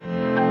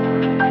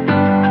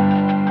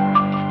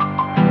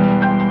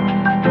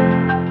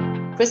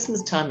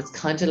Christmas time, it's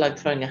kind of like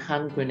throwing a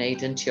hand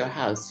grenade into your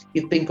house.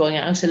 You've been going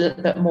out a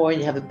little bit more and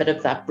you have a bit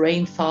of that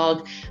brain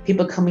fog,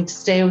 people coming to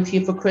stay with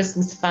you for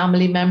Christmas,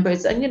 family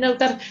members. And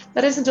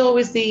that isn't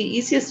always the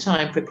easiest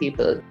time for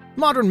people.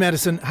 Modern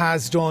medicine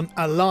has done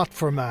a lot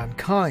for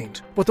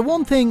mankind. But the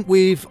one thing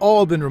we've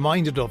all been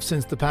reminded of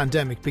since the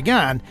pandemic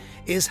began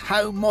is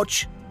how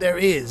much there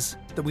is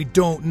that we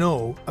don't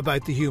know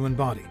about the human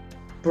body.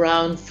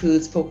 Brown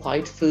foods for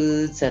white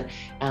foods, and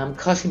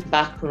cutting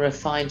back on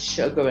refined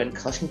sugar and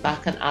cutting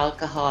back on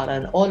alcohol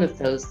and all of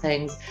those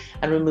things,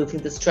 and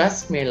removing the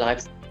stress from your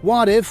life.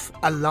 What if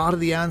a lot of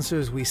the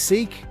answers we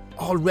seek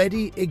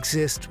already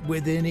exist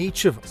within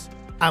each of us?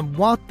 And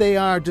what they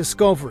are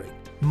discovering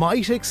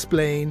might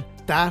explain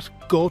that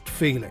gut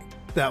feeling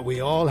that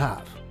we all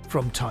have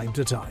from time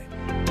to time.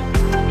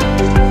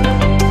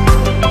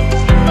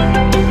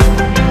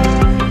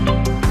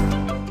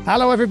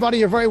 Hello everybody,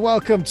 you're very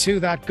welcome to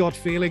That Gut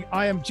Feeling.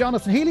 I am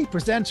Jonathan Healy,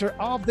 presenter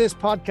of this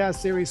podcast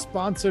series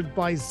sponsored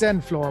by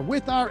Zenflor,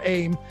 with our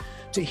aim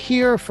to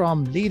hear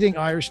from leading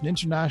Irish and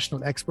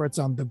international experts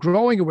on the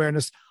growing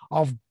awareness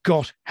of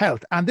gut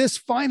health. And this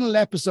final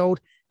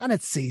episode, and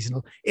it's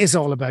seasonal, is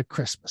all about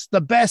Christmas.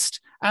 The best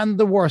and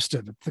the worst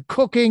of it. The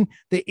cooking,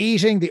 the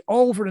eating, the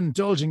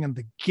overindulging, and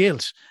the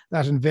guilt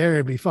that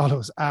invariably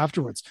follows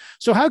afterwards.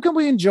 So how can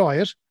we enjoy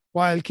it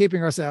while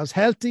keeping ourselves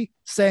healthy,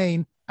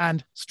 sane,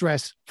 and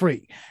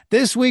stress-free?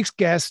 This week's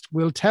guest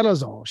will tell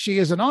us all. She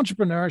is an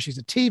entrepreneur, she's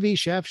a TV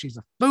chef, she's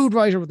a food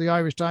writer with the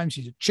Irish Times,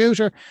 she's a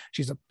tutor,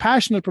 she's a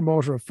passionate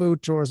promoter of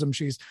food tourism,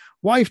 she's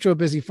wife to a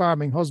busy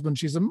farming husband,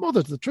 she's a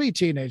mother to the 3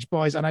 teenage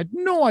boys, and I had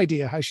no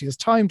idea how she has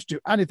time to do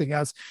anything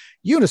else.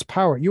 Eunice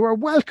Power, you are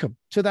welcome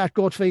to That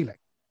Gut Feeling.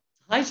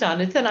 Hi,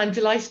 Jonathan. I'm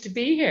delighted to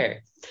be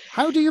here.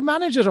 How do you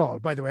manage it all,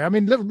 by the way? I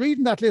mean,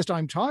 reading that list,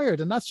 I'm tired,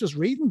 and that's just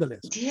reading the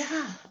list.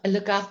 Yeah, I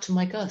look after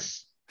my gut.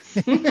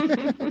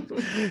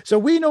 So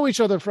we know each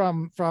other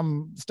from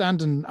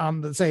standing on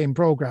the same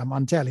program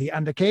on telly,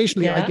 and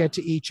occasionally I get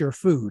to eat your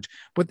food,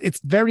 but it's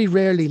very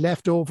rarely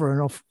left over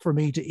enough for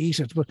me to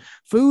eat it. But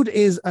food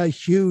is a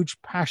huge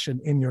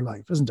passion in your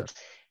life, isn't it?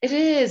 It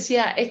is,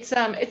 yeah. It's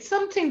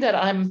something that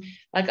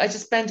I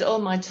just spend all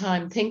my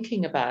time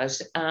thinking about.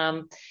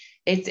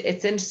 It's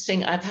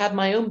interesting. I've had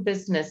my own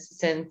business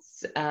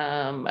since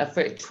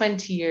for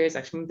 20 years,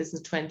 actually, my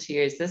business 20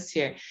 years this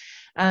year.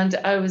 And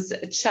I was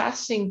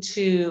chatting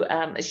to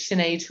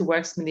Sinead, who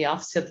works in the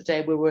office the other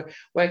day. We were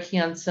working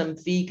on some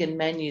vegan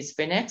menus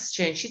for next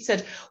year. And she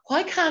said,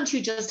 why can't you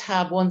just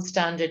have one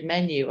standard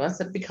menu? I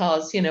said,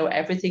 because,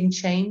 everything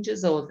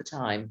changes all the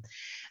time.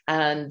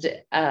 And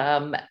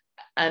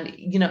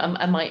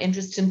my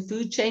interest in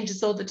food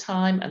changes all the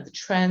time, and the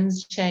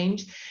trends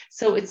change.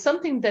 So it's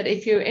something that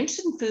if you're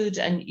interested in food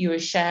and you're a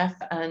chef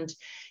and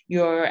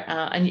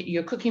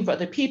you're cooking for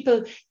other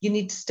people, you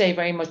need to stay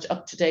very much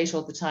up to date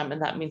all the time.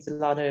 And that means a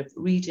lot of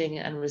reading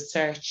and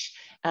research.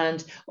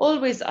 And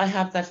always I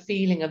have that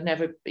feeling of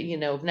never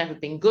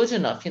being good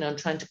enough, and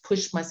trying to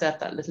push myself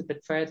that little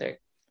bit further.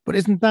 But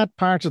isn't that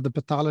part of the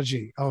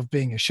pathology of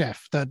being a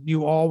chef, that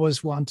you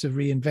always want to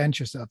reinvent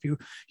yourself? You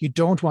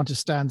don't want to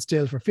stand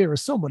still for fear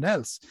of someone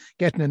else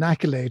getting an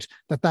accolade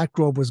that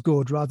grub was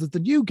good rather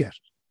than you get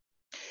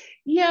it.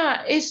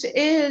 Yeah, it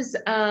is.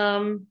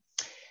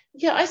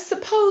 I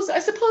suppose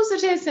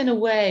it is, in a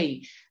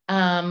way,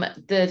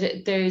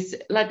 that there's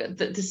like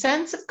the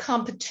sense of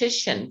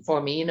competition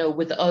for me,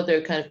 with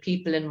other kind of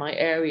people in my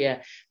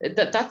area,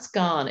 that's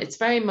gone. It's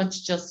very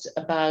much just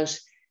about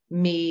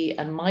me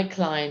and my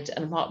client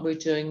and what we're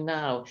doing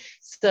now.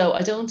 So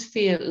I don't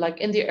feel like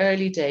in the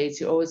early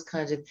days, you're always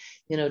kind of,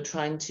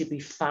 trying to be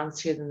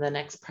fancier than the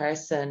next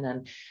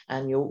person,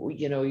 and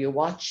you're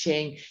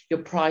watching your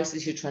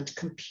prices, you're trying to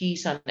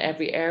compete on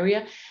every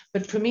area.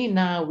 But for me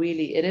now,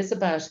 really, it is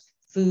about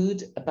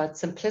food, about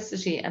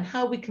simplicity, and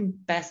how we can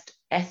best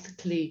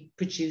ethically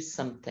produce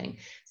something.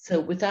 So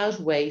without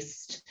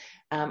waste,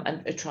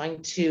 and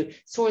trying to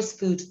source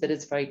food that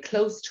is very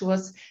close to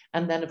us.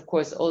 And then, of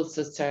course,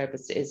 also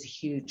service is a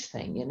huge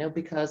thing,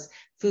 because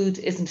food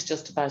isn't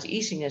just about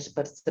eating it,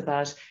 but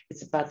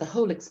it's about the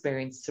whole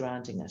experience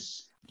surrounding it.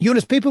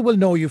 Eunice, people will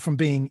know you from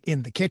being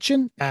in the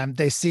kitchen.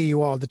 They see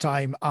you all the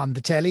time on the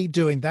telly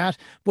doing that,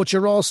 but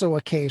you're also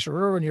a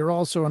caterer and you're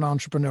also an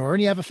entrepreneur,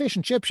 and you have a fish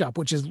and chip shop,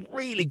 which is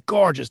really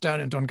gorgeous down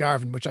in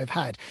Dungarvan, which I've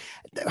had.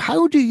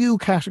 How do you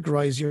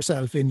categorize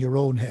yourself in your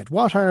own head?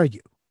 What are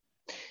you?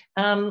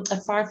 A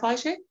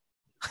firefighter.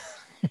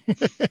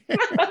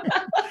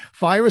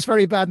 Fire is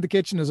very bad in the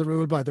kitchen as a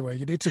rule, by the way.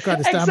 You need to kind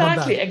of stand on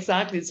that.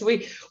 Exactly. So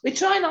we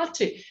try not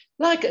to.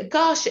 Like,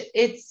 gosh,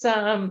 it's,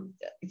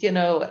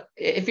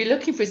 if you're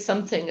looking for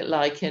something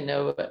like, an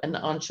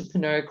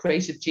entrepreneur,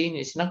 creative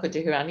genius, you're not going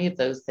to hear any of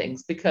those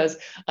things, because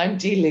I'm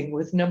dealing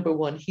with number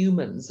one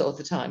humans all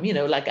the time,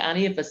 like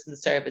any of us in the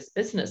service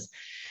business.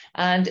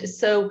 And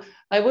so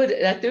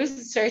there's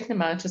a certain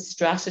amount of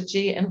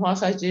strategy in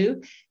what I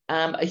do,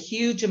 a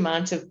huge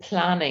amount of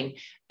planning,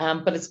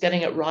 but it's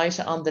getting it right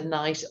on the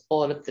night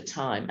all of the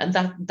time. And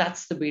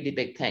that's the really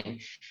big thing.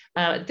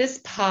 This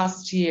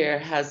past year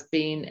has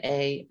been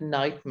a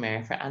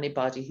nightmare for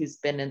anybody who's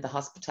been in the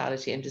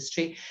hospitality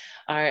industry.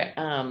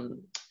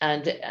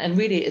 And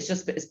really,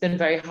 it's been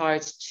very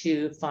hard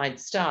to find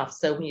staff.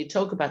 So when you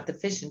talk about the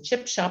fish and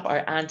chip shop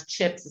and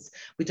chips,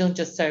 we don't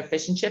just serve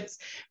fish and chips,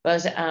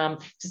 but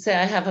to say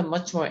I have a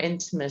much more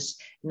intimate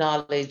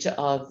knowledge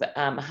of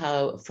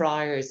how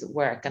fryers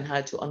work and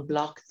how to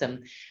unblock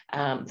them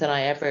than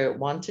I ever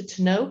wanted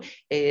to know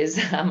is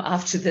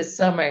after this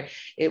summer,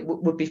 it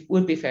would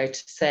be fair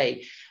to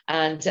say.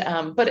 And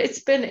but it's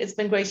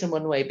been great in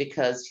one way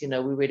because we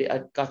really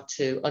got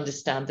to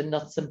understand the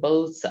nuts and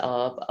bolts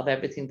of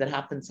everything that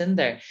happens in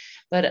there.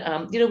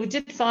 But we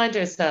did find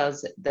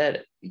ourselves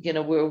that we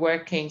were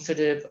working sort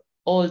of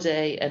all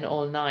day and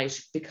all night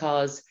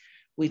because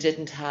we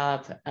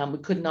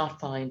could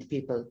not find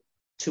people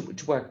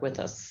to work with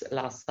us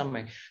last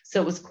summer.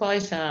 So it was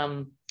quite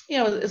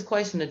it was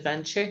quite an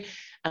adventure.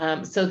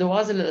 So there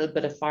was a little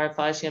bit of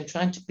firefighting. I'm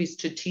trying to be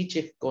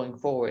strategic going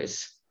forward.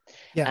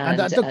 Yeah, and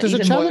there's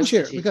a challenge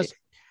here because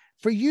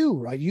for you,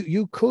 right,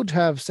 you could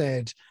have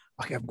said,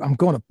 okay, I'm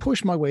going to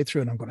push my way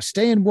through and I'm going to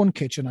stay in one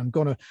kitchen. I'm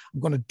going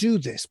to do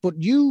this. But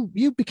you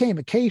became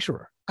a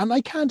caterer. And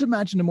I can't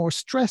imagine a more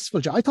stressful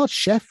job. I thought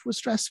chef was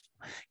stressful.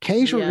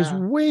 Caterer is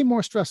way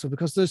more stressful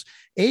because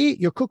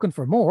you're cooking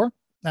for more.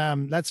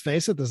 Let's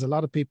face it, there's a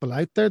lot of people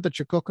out there that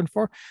you're cooking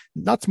for.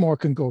 Lots more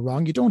can go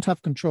wrong. You don't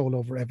have control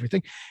over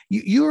everything.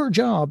 Your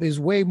job is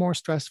way more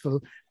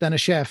stressful than a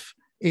chef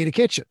in a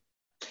kitchen.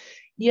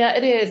 Yeah,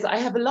 it is. I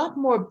have a lot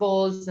more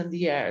balls in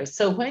the air.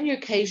 So when you're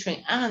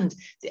catering, and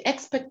the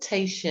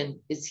expectation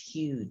is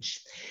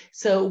huge.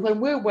 So when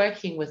we're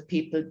working with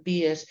people,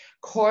 be it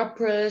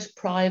corporate,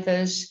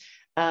 private,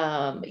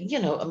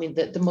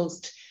 the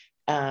most,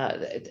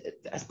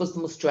 I suppose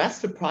the most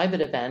stressful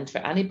private event for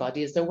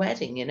anybody is their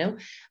wedding,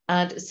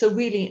 and so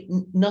really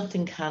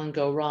nothing can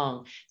go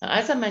wrong. Now,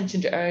 as I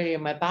mentioned earlier,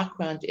 my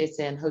background is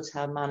in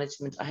hotel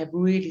management. I have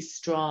really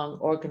strong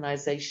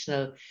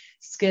organizational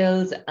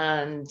skills,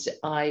 and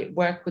I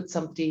work with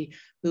somebody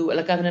who, I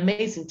have an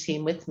amazing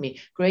team with me.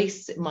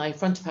 Grace, my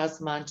front of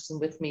house manager, has been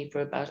with me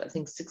for about, I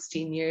think,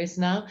 16 years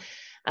now.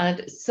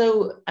 And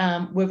so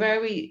we're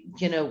very,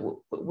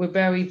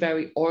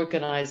 very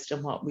organized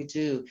in what we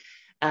do.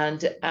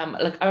 And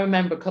I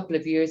remember a couple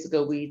of years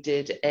ago, we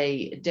did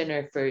a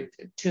dinner for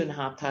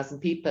 2,500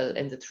 people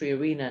in the Three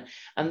Arena.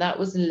 And that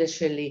was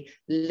literally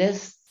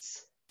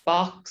lists,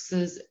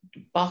 boxes,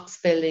 box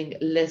filling,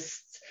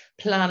 lists,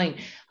 planning.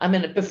 I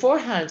mean,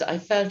 beforehand, I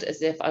felt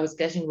as if I was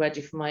getting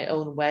ready for my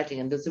own wedding.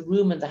 And there's a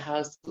room in the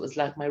house that was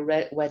like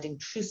my wedding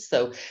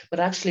trousseau. But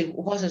actually,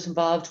 what it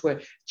involved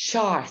were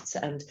charts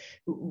and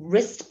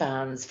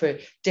wristbands for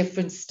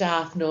different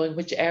staff, knowing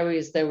which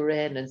areas they were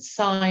in, and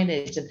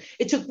signage. And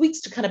it took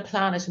weeks to kind of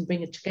plan it and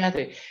bring it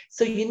together.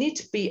 So you need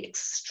to be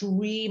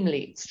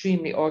extremely,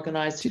 extremely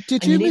organized.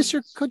 Could you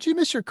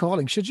miss your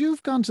calling? Should you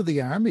have gone to the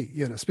army,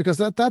 Eunice? Because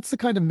that's the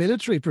kind of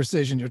military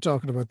precision you're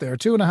talking about there.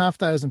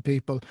 2,500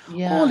 people.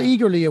 All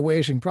eagerly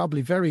awaiting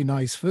probably very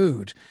nice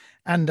food,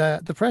 and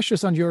the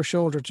pressure's on your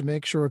shoulder to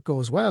make sure it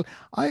goes well.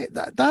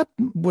 That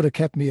would have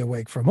kept me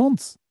awake for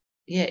months.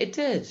 Yeah, it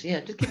did. Yeah,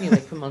 it did keep me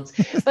awake for months.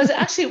 But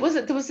actually,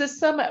 there was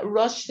some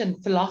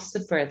Russian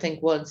philosopher, I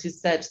think, once, who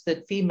said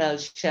that female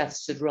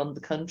chefs should run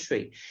the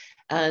country.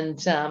 And,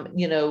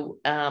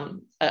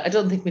 I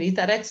don't think we need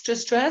that extra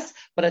stress,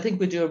 but I think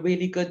we do a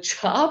really good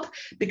job,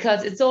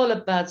 because it's all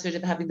about sort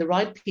of having the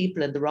right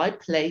people in the right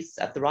place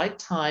at the right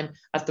time,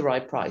 at the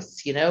right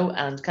price,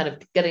 and kind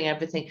of getting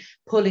everything,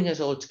 pulling it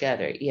all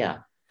together. Yeah.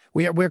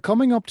 We're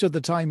coming up to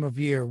the time of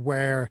year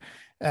where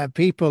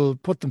people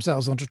put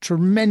themselves under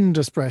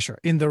tremendous pressure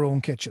in their own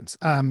kitchens,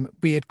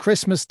 be it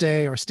Christmas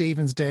Day or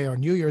Stephen's Day or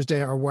New Year's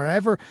Day or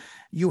wherever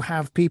you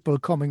have people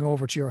coming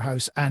over to your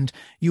house, and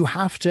you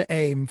have to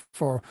aim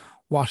for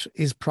what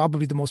is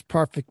probably the most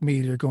perfect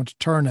meal you're going to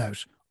turn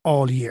out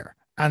all year.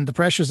 And the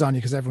pressure's on you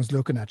because everyone's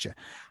looking at you.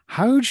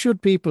 How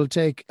should people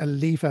take a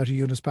leaf out of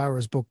Eunice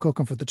Power's book,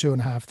 Cooking for the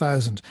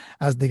 2,500,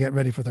 as they get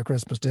ready for their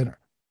Christmas dinner?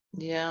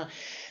 Yeah,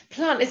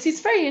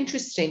 it's very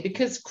interesting,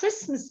 because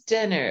Christmas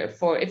dinner,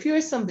 if you're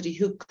somebody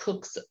who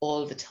cooks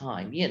all the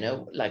time,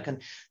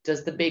 and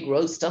does the big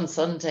roast on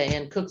Sunday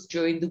and cooks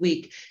during the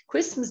week,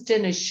 Christmas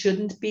dinner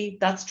shouldn't be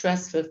that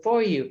stressful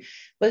for you.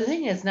 But the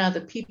thing is now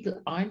that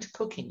people aren't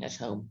cooking at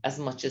home as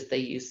much as they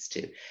used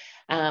to.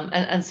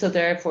 And so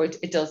therefore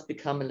it does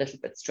become a little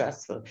bit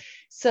stressful.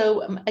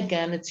 So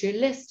again, it's your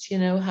list,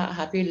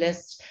 have your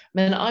list.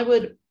 I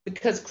mean,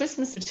 because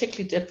Christmas is a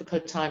particularly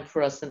difficult time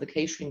for us in the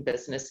catering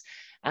business.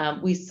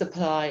 We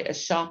supply a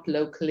shop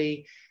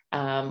locally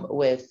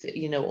with,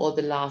 all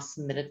the last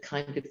minute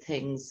kind of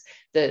things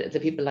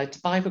that people like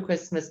to buy for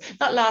Christmas.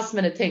 Not last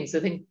minute things. I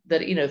think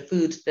that,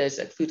 food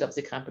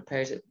obviously can't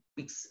prepare it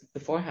weeks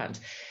beforehand.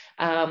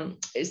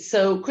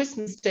 So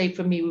Christmas Day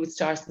for me, we would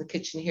start in the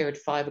kitchen here at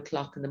 5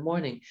 o'clock in the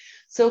morning.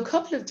 So a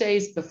couple of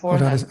days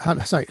beforehand.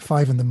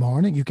 5 in the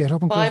morning? You get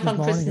up on 5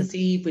 on Christmas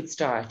Eve we'd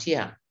start.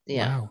 Yeah.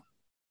 Wow.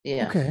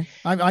 Yeah. Okay.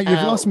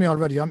 You've lost me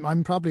already.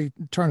 I'm probably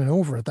turning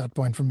over at that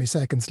point from my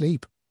second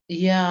sleep.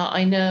 Yeah,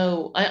 I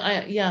know.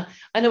 Yeah,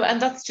 I know. And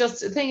that's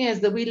just the thing is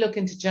that we look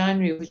into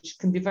January, which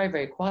can be very,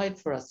 very quiet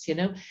for us,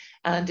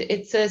 And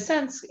it's a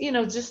sense,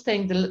 just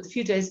think the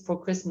few days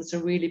before Christmas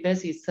are really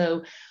busy.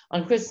 So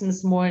on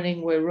Christmas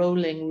morning, we're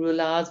rolling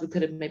roulades. We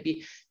could have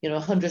maybe,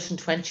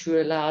 120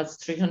 roulades,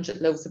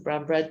 300 loaves of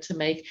brown bread to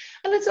make.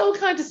 And it's all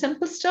kind of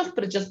simple stuff,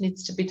 but it just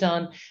needs to be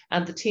done.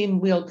 And the team,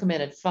 we all come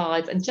in at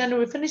 5. And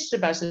generally, we finished at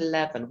about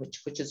 11,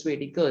 which is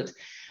really good.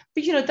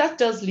 But that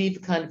does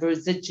leave kind of a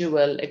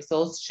residual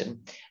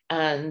exhaustion,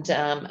 and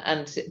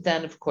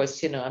then of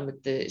course I'm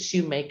with the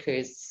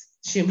shoemakers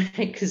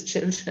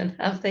children,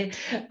 have they?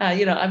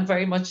 I'm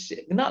very much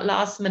not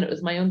last minute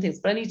with my own things,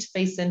 but I need to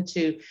face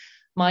into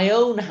my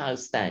own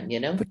house then.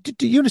 But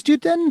do you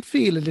then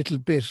feel a little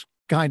bit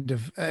kind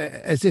of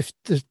as if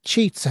the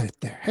cheats out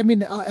there? I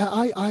mean,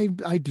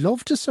 I'd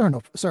love to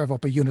serve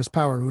up a Eunice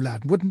Power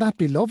roulade. Wouldn't that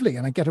be lovely?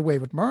 And I get away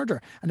with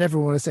murder, and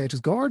everyone would say it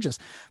was gorgeous.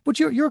 But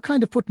you're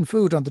kind of putting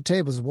food on the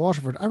tables of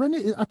Waterford.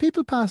 Are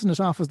people passing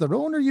it off as their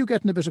own, or are you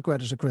getting a bit of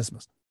credit at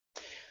Christmas?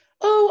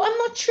 Oh, I'm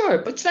not sure,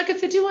 but like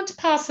if they do want to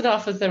pass it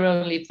off as their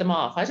own, leave them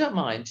off. I don't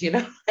mind.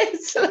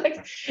 It's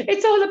like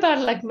it's all about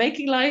like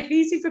making life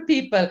easy for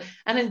people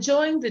and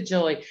enjoying the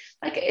joy.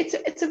 Like it's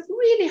a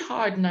really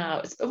hard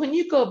now. When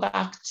you go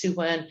back to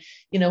when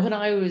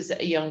I was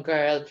a young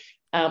girl,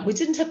 we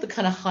didn't have the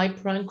kind of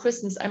hype around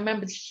Christmas. I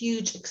remember the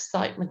huge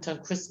excitement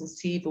on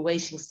Christmas Eve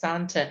awaiting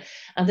Santa,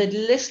 and there'd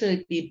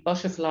literally be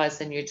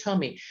butterflies in your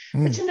tummy.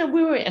 But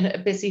we were in a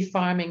busy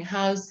farming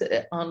house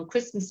on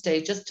Christmas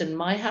Day, just in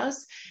my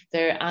house.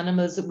 There are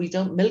animals that we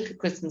don't milk at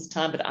Christmas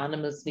time, but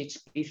animals need to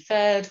be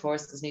fed,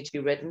 horses need to be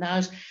ridden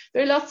out.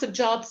 There are lots of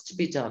jobs to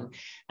be done.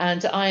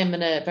 And I am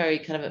in a very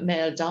kind of a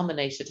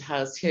male-dominated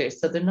house here,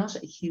 so they're not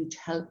a huge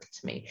help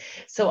to me.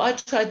 So I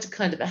tried to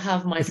kind of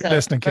have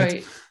myself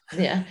very...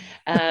 Yeah.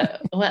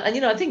 Well,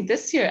 and I think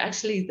this year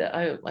actually,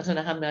 I don't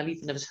know how many I'll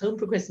even have at home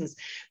for Christmas,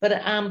 but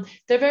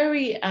they're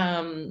very,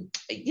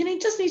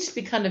 just need to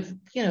be kind of,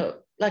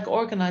 like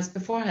organized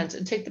beforehand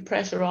and take the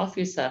pressure off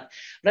yourself.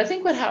 But I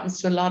think what happens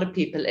to a lot of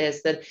people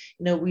is that,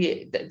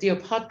 your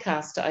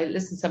podcast, I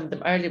listened to some of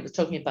them earlier, was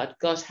talking about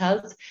gut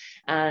health,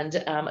 and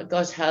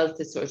gut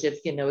health is sort of,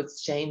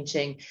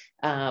 exchanging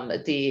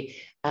the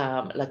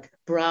like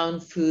brown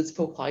foods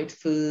for white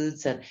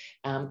foods, and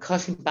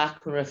cutting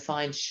back on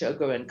refined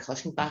sugar and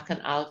cutting back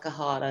on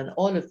alcohol and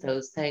all of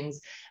those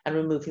things, and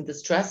removing the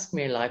stress from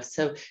your life.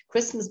 So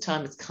Christmas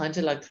time is kind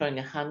of like throwing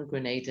a hand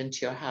grenade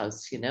into your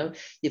house.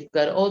 You've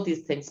got all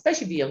these things,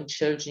 especially for young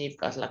children. You've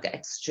got like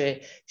extra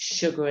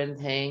sugar and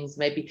things.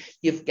 Maybe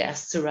you've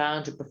guests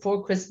around, or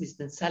before Christmas you've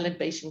been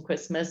celebrating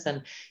Christmas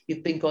and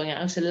you've been going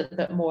out a little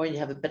bit more, and you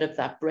have a bit of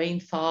that brain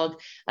fog,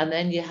 and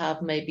then you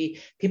have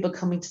maybe people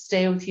coming to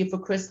stay with you for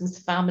Christmas,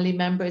 family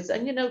members,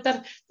 and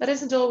that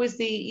isn't always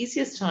the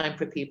easiest time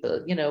for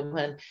people,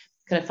 when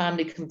kind of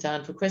family come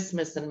down for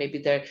Christmas, and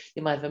maybe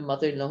you might have a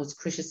mother-in-law who's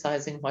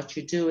criticizing what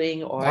you're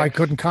doing, or I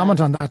couldn't comment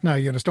on that now.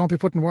 Don't be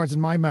putting words in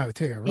my mouth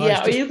here, right?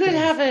 Yeah, or you could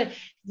have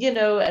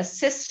a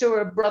sister or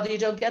a brother you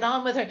don't get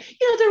on with her.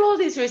 There are all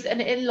these risks,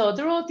 an in-law.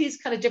 There are all these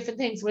kind of different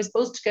things. We're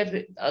supposed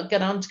to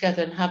get on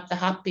together and have the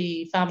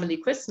happy family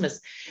Christmas.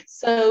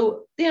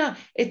 So yeah,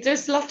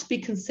 there's a lot to be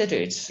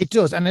considered. It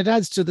does, and it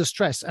adds to the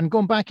stress. And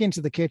going back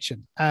into the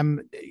kitchen,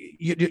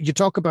 you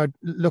talk about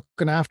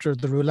looking after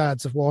the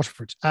roulades of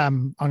Waterford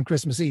on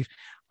Christmas Eve.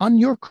 On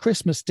your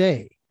Christmas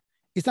Day,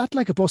 is that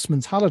like a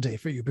busman's holiday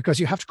for you? Because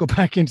you have to go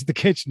back into the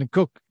kitchen and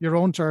cook your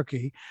own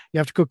turkey. You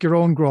have to cook your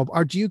own grub.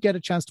 Or do you get a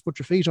chance to put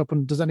your feet up,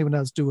 and does anyone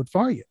else do it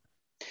for you?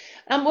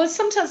 Well,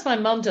 sometimes my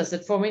mum does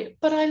it for me,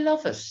 but I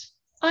love it.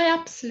 I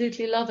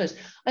absolutely love it.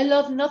 I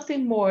love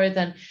nothing more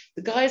than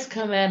the guys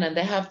come in and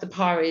they have the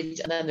porridge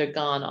and then they're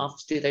gone off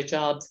to do their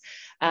jobs.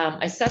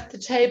 I set the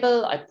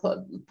table, I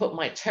put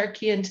my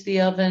turkey into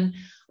the oven,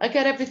 I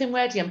get everything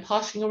ready, I'm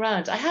poshing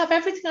around. I have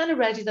everything kind of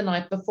ready the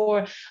night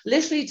before,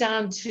 literally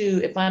down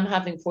to if I'm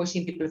having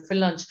 14 people for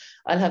lunch,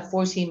 I'll have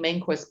 14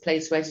 main course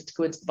plates ready to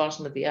go into the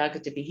bottom of the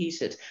agate to be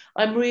heated.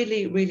 I'm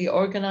really, really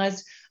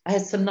organized. I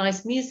had some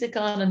nice music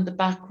on in the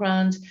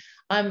background.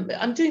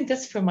 I'm doing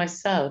this for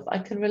myself. I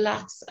can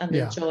relax and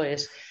enjoy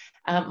it.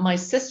 My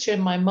sister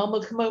and my mum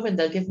will come over and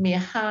they'll give me a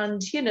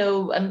hand,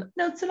 and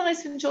it's a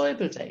nice,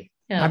 enjoyable day.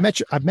 Yeah.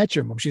 I've met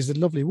your mum. She's a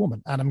lovely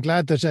woman, and I'm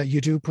glad that you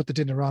do put the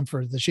dinner on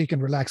for that she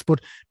can relax. But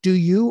do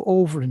you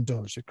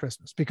overindulge at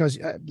Christmas? Because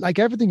like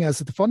everything else,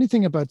 the funny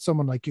thing about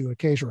someone like you, a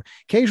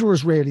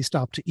caterers rarely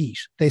stop to eat.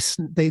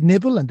 They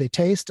nibble and they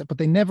taste, but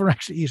they never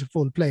actually eat a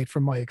full plate,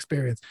 from my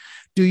experience.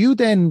 Do you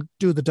then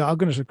do the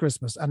dog on it at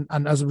Christmas,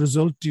 and as a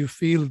result, do you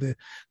feel the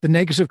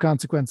negative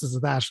consequences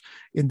of that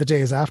in the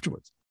days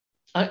afterwards?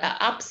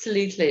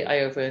 Absolutely,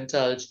 I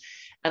overindulge.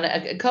 And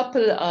a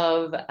couple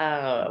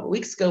of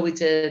weeks ago, I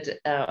did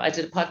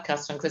a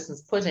podcast on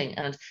Christmas pudding,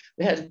 and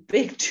we had a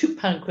big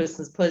 £2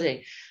 Christmas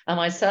pudding. And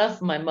myself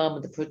and my mum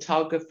and the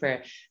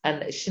photographer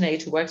and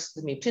Sinead, who works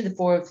with me, between the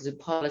four of us who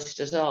polished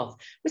it off,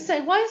 we're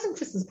saying, why isn't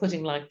Christmas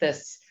pudding like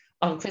this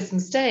on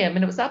Christmas Day. I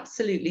mean, it was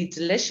absolutely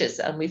delicious,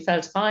 and we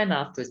felt fine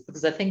afterwards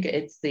because I think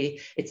it's the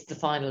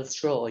final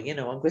straw,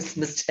 on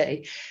Christmas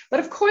Day. But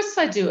of course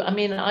I do. I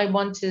mean, I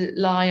want to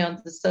lie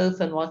on the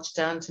sofa and watch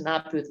Downton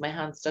Abbey with my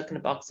hand stuck in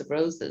a box of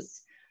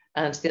roses,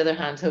 and the other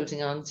hand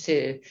holding on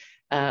to,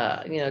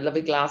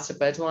 lovely glass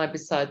of red wine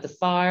beside the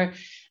fire.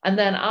 And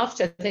then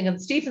after, I think on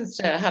Stephen's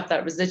Day, I have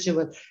that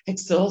residual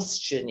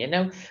exhaustion,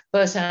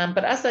 But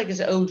as I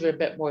get older, a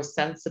bit more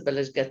sensible,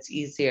 it gets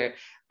easier.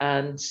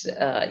 And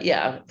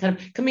kind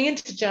of coming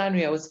into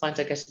January, I always find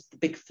I get the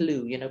big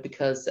flu,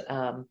 because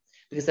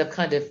I've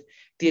kind of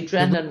the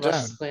adrenaline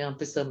rush is going on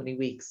for so many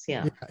weeks.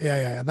 Yeah.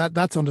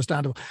 That's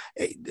understandable.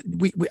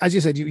 We as you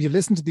said, you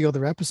listen to the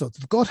other episodes.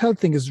 The gut health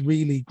thing is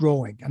really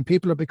growing, and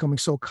people are becoming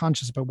so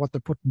conscious about what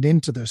they're putting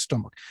into their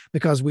stomach,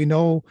 because we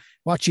know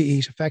what you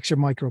eat affects your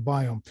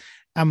microbiome.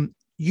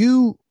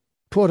 You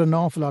put an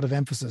awful lot of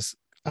emphasis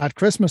at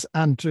Christmas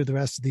and through the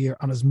rest of the year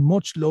on as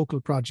much local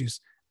produce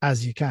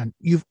as you can.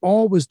 You've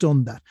always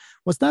done that.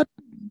 Was that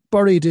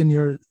buried in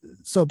your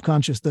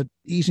subconscious that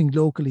eating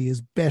locally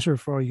is better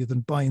for you than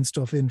buying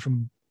stuff in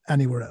from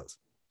anywhere else?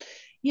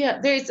 Yeah,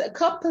 there's a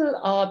couple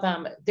of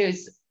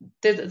there's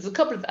a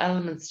couple of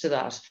elements to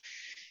that.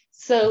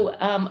 So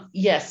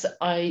yes,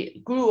 I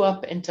grew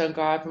up in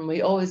Dungarvan.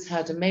 We always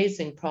had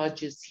amazing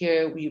produce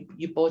here. You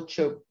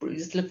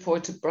just look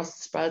forward to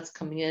Brussels sprouts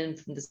coming in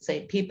from the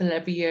same people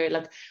every year.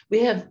 Like,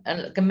 we have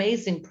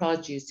amazing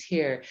produce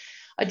here.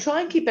 I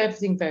try and keep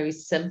everything very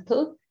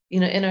simple,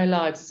 in our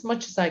lives as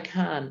much as I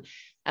can.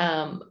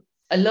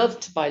 I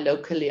love to buy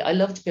locally. I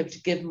love to be able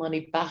to give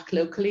money back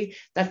locally.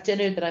 That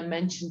dinner that I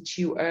mentioned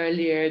to you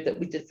earlier that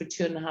we did for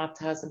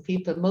 2,500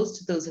 people,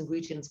 most of those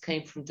ingredients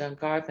came from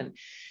Dungarvan.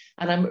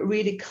 And I'm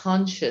really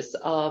conscious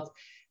of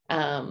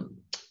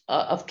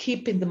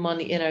keeping the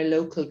money in our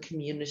local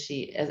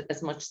community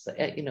as much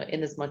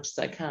as much as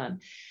I can.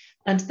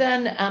 And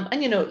then,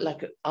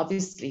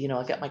 obviously,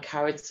 I'll get my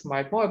carrots from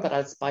Ardmore, but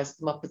I'll spice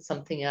them up with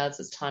something else.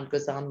 As time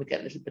goes on, we get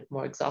a little bit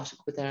more exotic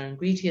with our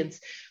ingredients.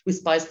 We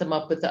spice them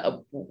up or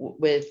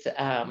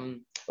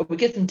we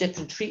give them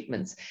different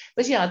treatments.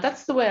 But yeah,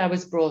 that's the way I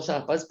was brought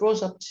up. I was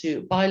brought up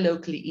to buy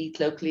locally, eat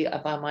locally. I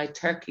buy my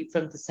turkey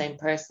from the same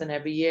person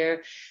every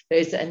year.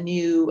 There's a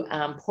new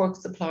pork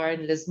supplier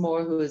in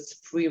Lismore who is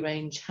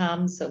free-range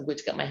ham, so I'm going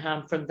to get my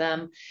ham from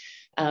them.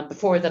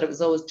 Before that, it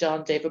was always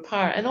John David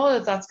Power, and all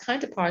of that's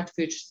kind of part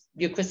of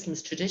your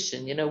Christmas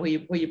tradition, where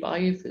you buy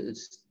your food.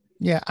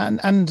 Yeah,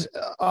 and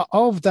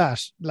of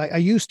that, like, are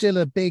you still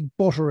a big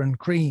butter and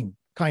cream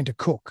kind of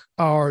cook,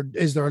 or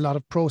is there a lot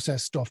of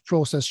processed stuff,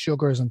 processed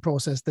sugars and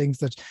processed things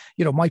that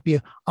might be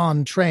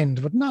on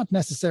trend, but not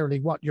necessarily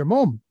what your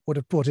mum would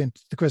have put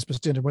into the Christmas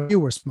dinner when you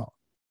were small?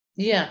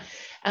 Yeah,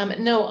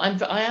 no, I'm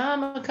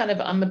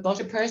a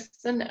butter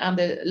person,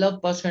 and I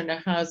love butter in our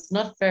house.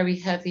 Not very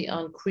heavy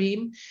on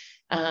cream.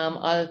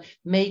 I'll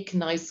make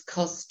nice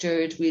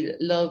custard. We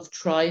love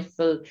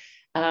trifle.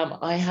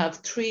 I have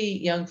 3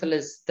 young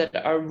fellas that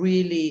are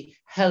really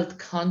health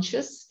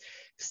conscious.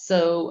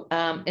 So,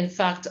 in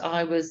fact,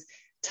 I was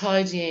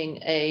tidying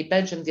a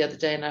bedroom the other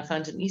day and I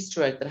found an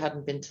Easter egg that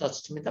hadn't been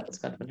touched. I mean, that was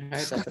kind of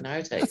unheard of in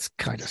our day. That's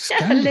kind of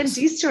scandalous. A Lindt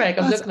Easter egg.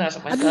 I'm looking at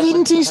it myself. A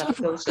Lindt Easter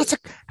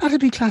egg.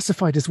 That'd be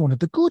classified as one of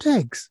the good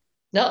eggs.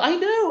 No, I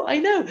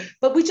know,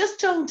 but we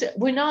just don't.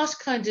 We're not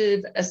kind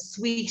of a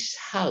sweet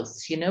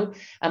house,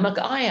 Like,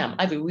 I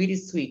have a really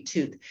sweet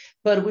tooth,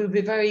 but we would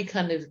be very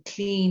kind of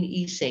clean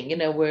eating.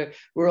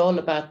 We're all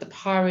about the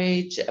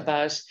porridge,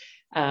 about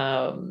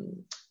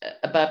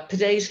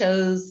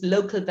potatoes,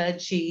 local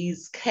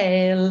veggies,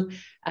 kale.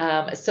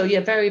 So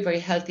yeah, very, very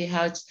healthy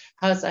house.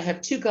 I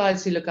have 2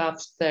 guys who look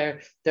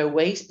after their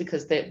weight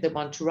because they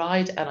want to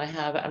ride, and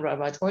I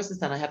ride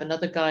horses, and I have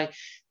another guy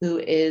who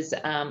is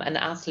an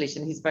athlete,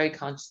 and he's very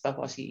conscious about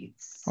what he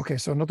eats. Okay,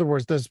 so in other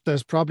words,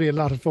 there's probably a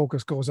lot of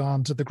focus goes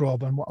on to the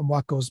grub and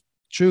what goes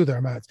through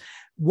their mouths.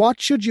 What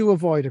should you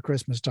avoid at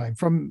Christmas time?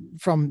 From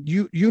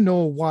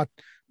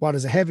what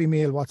is a heavy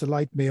meal, what's a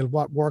light meal,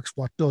 what works,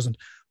 what doesn't.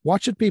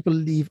 What should people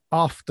leave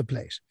off the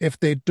plate if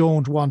they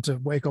don't want to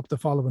wake up the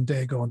following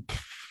day going,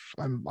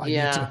 I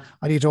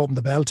need to open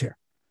the belt here?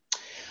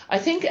 I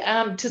think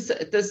to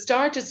the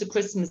start of the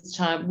Christmas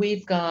time,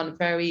 we've gone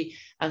very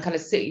and kind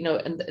of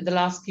in the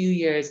last few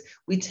years,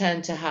 we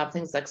tend to have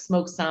things like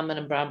smoked salmon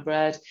and brown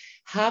bread,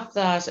 have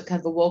that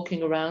kind of a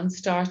walking around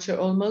starter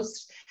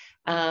almost.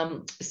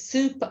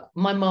 Soup,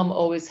 my mum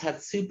always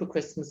had soup at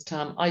Christmas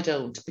time. I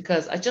don't,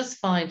 because I just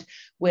find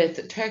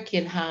with turkey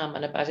and ham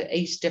and about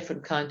 8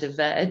 different kind of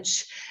veg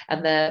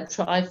and then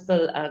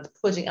trifle and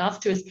pudding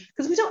afterwards,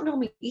 because we don't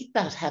normally eat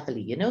that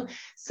heavily,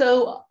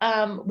 so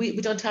we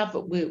don't have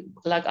it.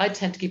 I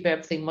tend to keep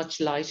everything much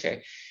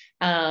lighter.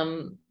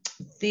 How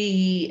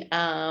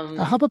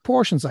about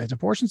portion size? The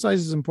portion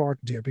size is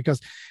important here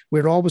because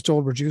we're always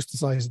told reduce the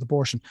size of the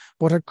portion,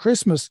 but at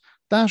Christmas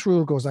that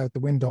rule goes out the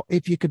window.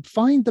 If you could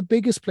find the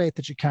biggest plate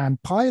that you can,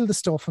 pile the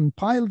stuff and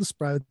pile the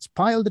sprouts,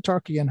 pile the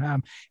turkey and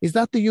ham. Is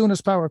that the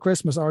Eunice Power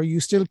Christmas, or are you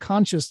still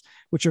conscious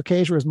with your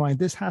caterer's mind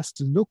this has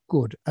to look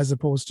good as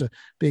opposed to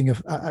being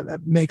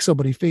make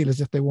somebody feel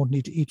as if they won't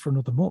need to eat for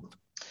another month?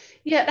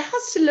 Yeah, it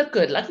has to look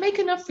good. Like make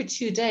enough for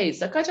 2 days.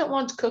 Like I don't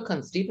want to cook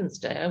on Stephen's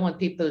Day. I want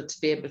people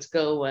to be able to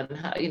go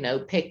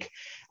and pick,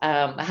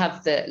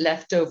 have the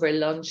leftover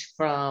lunch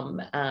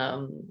from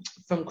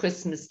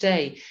Christmas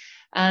Day,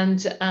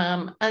 and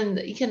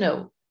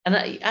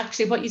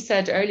actually what you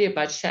said earlier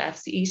about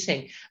chefs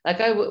eating, like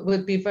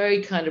would be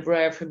very kind of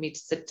rare for me to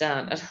sit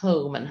down at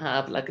home and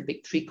have like a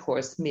big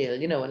 3-course meal,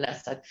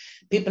 unless like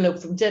people up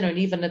from dinner, and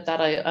even at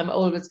that, I'm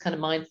always kind of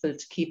mindful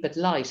to keep it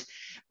light.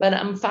 But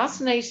I'm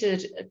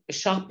fascinated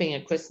shopping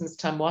at Christmas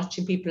time,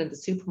 watching people in the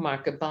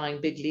supermarket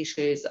buying big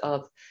liters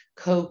of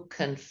Coke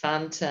and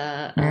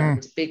Fanta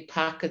and big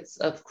packets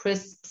of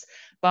crisps,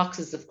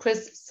 boxes of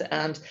crisps.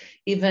 And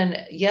even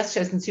yesterday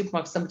I was in the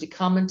supermarket, somebody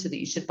commented that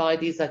you should buy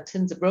these like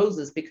tins of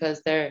roses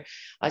because they're,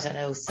 I don't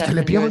know,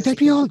 they'll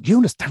be all,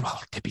 Eunice,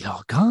 they'll be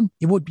all gone.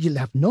 You'll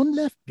have none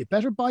left. You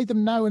better buy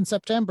them now in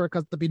September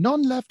because there'll be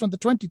none left on the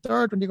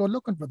 23rd when you go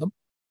looking for them.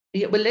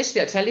 Yeah, well,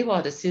 literally, I'll tell you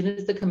what, as soon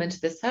as they come into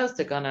this house,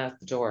 they're gone out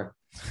the door.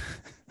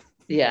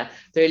 Yeah,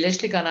 they're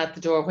literally gone out the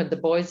door. When the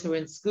boys who were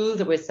in school,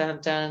 they were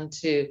sent down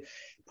to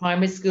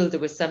primary school, they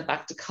were sent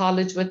back to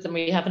college with them. Are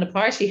you having a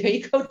party? Here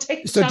you go,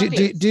 take the So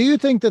do you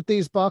think that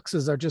these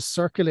boxes are just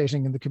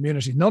circulating in the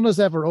community? None has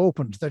ever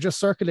opened. They're just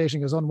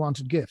circulating as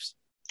unwanted gifts.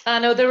 I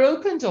know they're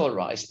opened all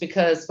right,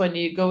 because when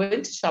you go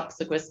into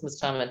shops at Christmas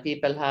time and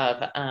people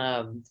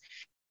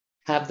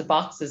have the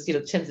boxes,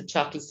 tins of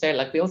chocolates there,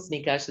 like we all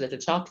sneak out a little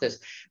chocolate.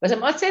 But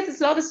I'd say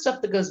there's a lot of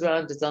stuff that goes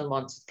around as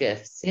unwanted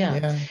gifts.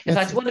 Yeah. In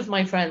fact, one of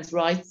my friends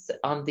writes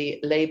on the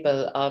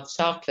label of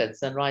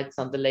chocolates and writes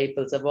on the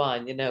labels of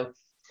wine,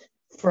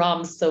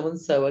 from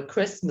so-and-so at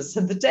Christmas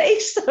and the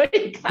date. So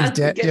you can't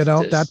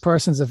that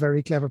person's a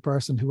very clever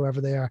person,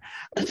 whoever they are.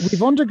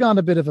 We've undergone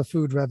a bit of a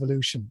food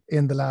revolution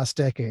in the last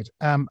decade.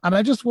 And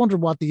I just wonder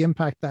what the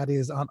impact that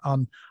is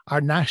on our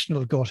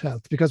national gut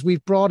health, because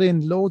we've brought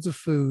in loads of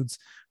foods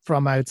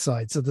from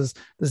outside. So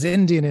there's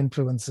Indian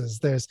influences,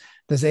 there's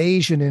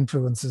Asian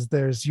influences,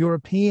 there's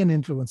European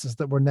influences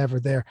that were never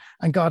there.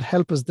 And God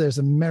help us, there's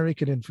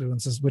American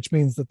influences, which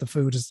means that the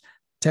food is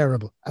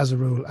terrible as a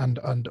rule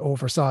and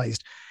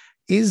oversized.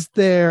 Is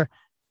there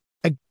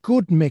a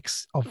good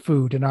mix of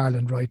food in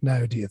Ireland right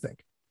now, do you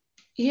think?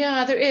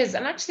 Yeah, there is.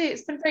 And actually,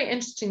 it's been very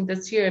interesting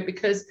this year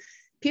because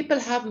people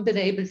haven't been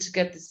able to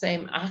get the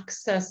same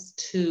access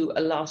to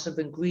a lot of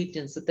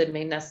ingredients that they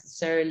may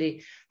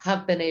necessarily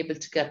have been able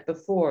to get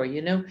before.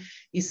 You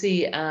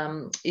see,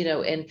 in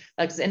like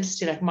it's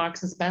interesting, like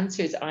Marks and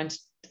Spencers aren't,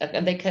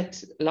 and they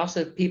kept a lot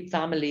of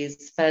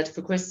families fed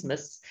for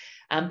Christmas.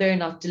 And they're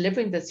not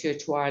delivering this year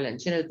to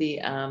Ireland,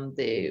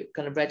 the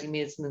kind of ready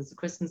meals in the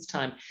Christmas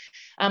time.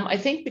 I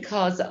think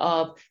because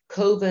of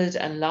COVID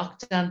and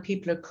lockdown,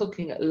 people are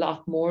cooking a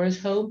lot more at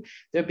home.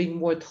 They're being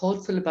more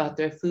thoughtful about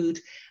their food.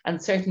 And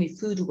certainly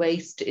food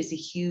waste is a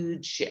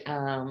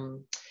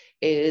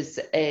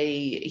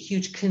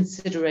huge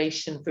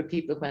consideration for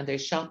people when they're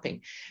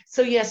shopping.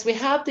 So yes, we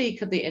have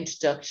the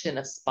introduction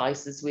of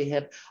spices. We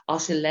have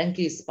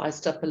Ottolenghi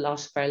spiced up a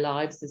lot of our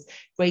lives. There's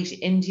great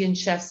Indian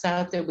chefs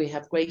out there. We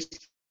have great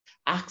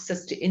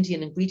access to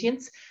Indian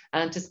ingredients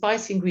and to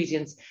spicy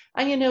ingredients.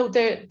 And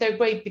they're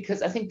great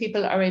because I think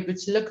people are able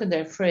to look in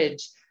their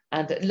fridge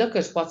and look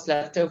at what's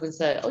left over and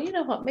say, oh, you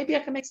know what, maybe I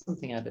can make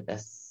something out of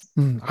this.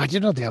 I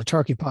didn't know they have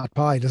turkey pot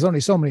pie. There's only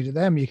so many of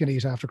them you can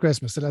eat after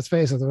Christmas. So let's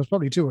face it, there was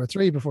probably 2 or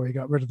 3 before you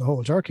got rid of the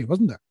whole turkey,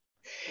 wasn't there?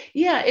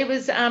 Yeah, it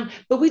was.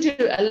 But we do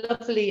a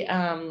lovely,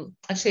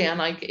 actually,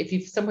 and if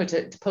you've somewhere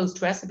to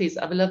post recipes,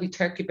 I have a lovely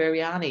turkey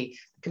biryani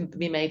that can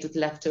be made with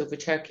leftover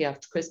turkey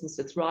after Christmas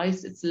with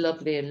rice. It's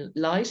lovely and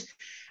light.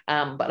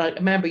 But I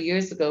remember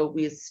years ago,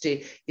 we used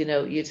to,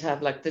 you'd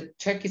have like the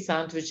turkey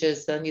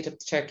sandwiches, then you'd have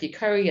the turkey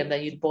curry, and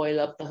then you'd boil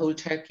up the whole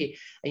turkey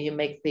and you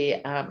make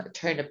the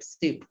turnip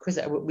soup. Because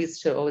we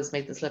used to always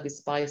make this lovely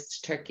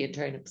spiced turkey and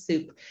turnip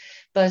soup.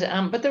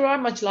 But there are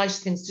much lighter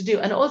things to do.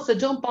 And also,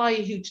 don't buy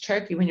a huge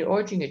turkey when you're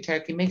ordering your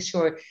turkey. Make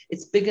sure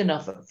it's big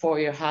enough for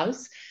your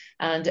house.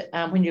 And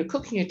when you're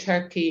cooking your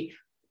turkey,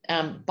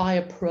 buy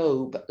a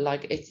probe.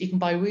 You can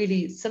buy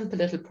really simple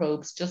little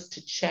probes just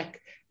to check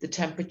the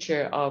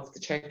temperature of the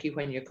turkey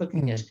when you're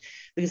cooking it.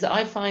 Because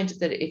I find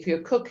that if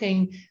you're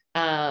cooking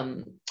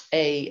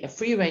a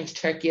free-range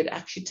turkey, it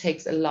actually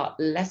takes a lot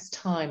less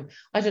time.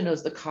 I don't know,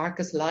 is the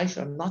carcass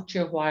lighter? I'm not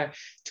sure why,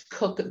 to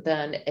cook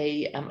than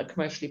a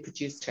commercially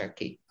produced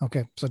turkey.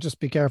 Okay, so just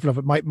be careful of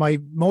it. My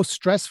most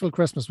stressful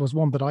Christmas was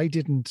one that I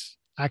didn't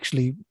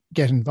actually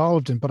get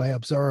involved in, but I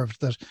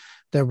observed that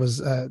there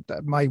was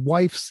my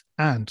wife's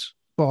aunt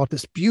bought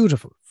this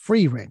beautiful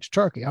free-range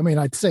turkey. I mean,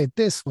 I'd say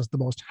this was the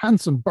most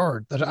handsome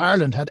bird that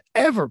Ireland had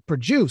ever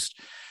produced.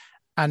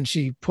 And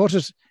she put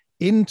it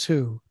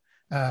into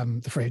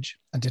the fridge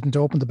and didn't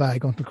open the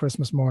bag until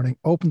Christmas morning.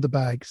 Opened the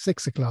bag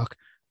 6 o'clock.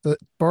 The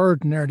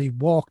bird nearly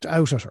walked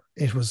out at her.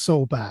 It was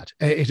so bad.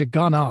 It had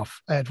gone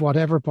off at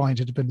whatever point.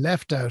 It had been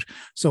left out.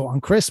 So on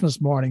Christmas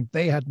morning,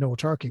 they had no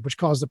turkey, which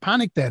caused a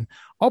panic then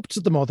up to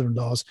the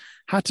mother-in-laws,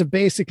 had to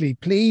basically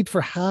plead for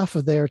half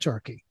of their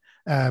turkey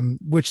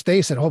which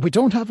they said,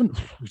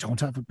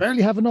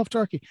 barely have enough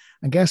turkey.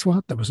 And guess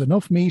what? There was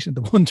enough meat in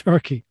the one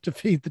turkey to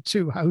feed the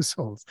 2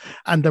 households.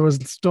 And there was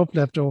stuff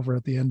left over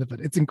at the end of it.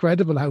 It's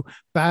incredible how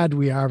bad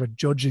we are at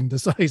judging the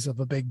size of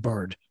a big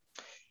bird.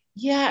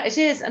 Yeah, it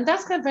is. And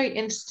that's kind of a very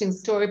interesting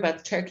story about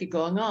the turkey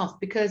going off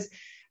because,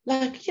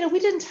 like, we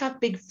didn't have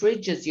big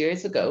fridges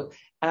years ago.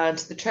 And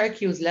the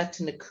turkey was left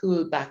in a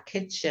cool back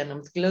kitchen, and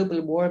with global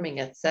warming,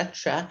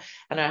 etc.,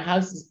 and our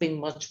houses being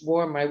much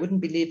warmer, I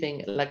wouldn't be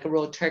leaving like a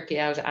raw turkey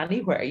out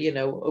anywhere,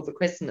 over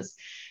Christmas.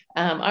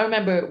 I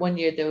remember one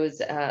year there was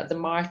the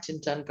Mart in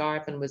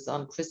Dungarvan was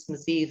on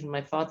Christmas Eve, and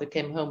my father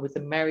came home with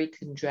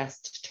American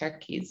dressed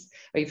turkeys.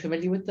 Are you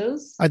familiar with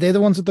those? Are they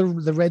the ones with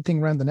the red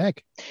thing around the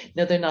neck?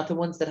 No, they're not. The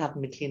ones that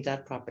haven't been cleaned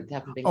out properly. They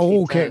haven't been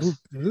cleaned out.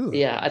 Ooh.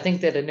 Yeah, I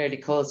think that it nearly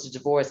caused a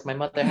divorce. My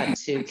mother had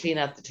to clean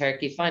out the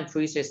turkey, find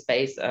freezer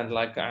space, and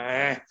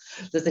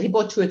he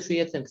bought 2 or 3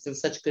 of them because it was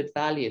such good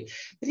value.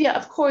 But yeah,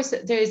 of course,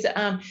 there's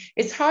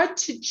it's hard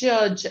to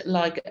judge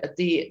like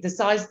the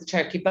size of the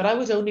turkey, but I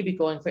would only be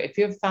going for, if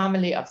you're a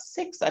family of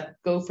 6, I'd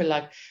go for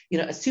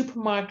a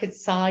supermarket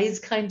size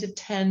kind of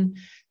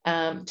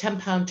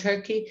 10-pound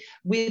turkey.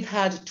 We've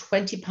had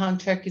 20-pound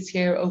turkeys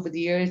here over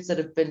the years that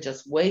have been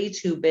just way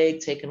too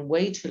big, taken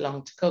way too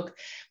long to cook.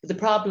 But the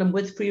problem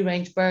with free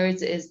range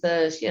birds is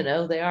that,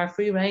 they are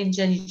free range,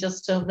 and you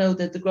just don't know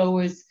that the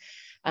growers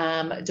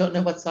don't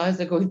know what size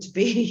they're going to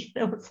be,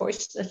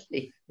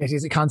 unfortunately. It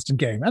is a constant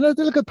game. And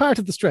look at part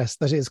of the stress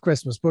that is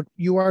Christmas, but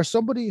you are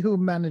somebody who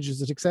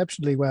manages it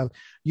exceptionally well.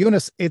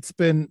 Eunice, it's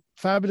been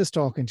fabulous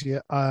talking to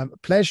you.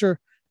 Pleasure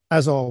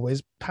as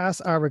always.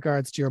 Pass our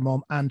regards to your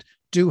mum, and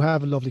do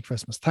have a lovely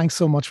Christmas. Thanks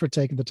so much for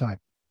taking the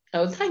time.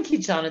 Oh, thank you,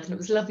 Jonathan. It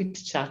was lovely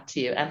to chat to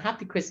you, and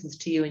happy Christmas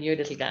to you and your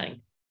little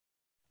gang.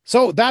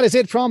 So that is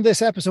it from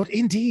this episode.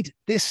 Indeed,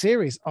 this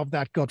series of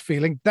That Gut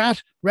Feeling.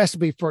 That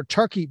recipe for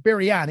turkey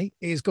biryani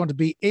is going to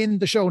be in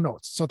the show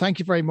notes. So thank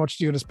you very much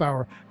to Eunice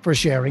Bauer for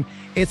sharing.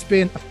 It's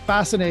been a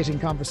fascinating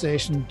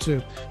conversation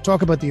to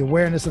talk about the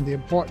awareness and the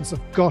importance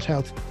of gut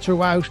health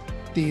throughout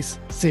these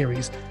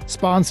series,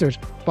 sponsored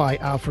by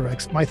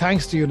Alpha-X. My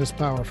thanks to Eunice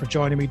Bauer for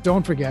joining me.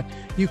 Don't forget,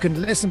 you can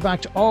listen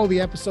back to all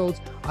the episodes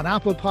on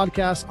Apple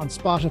Podcasts, on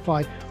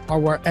Spotify, or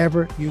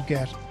wherever you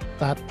get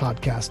that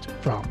podcast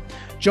from.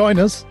 Join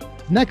us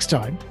next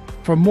time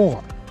for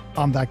more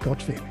on That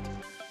Gut Feeling.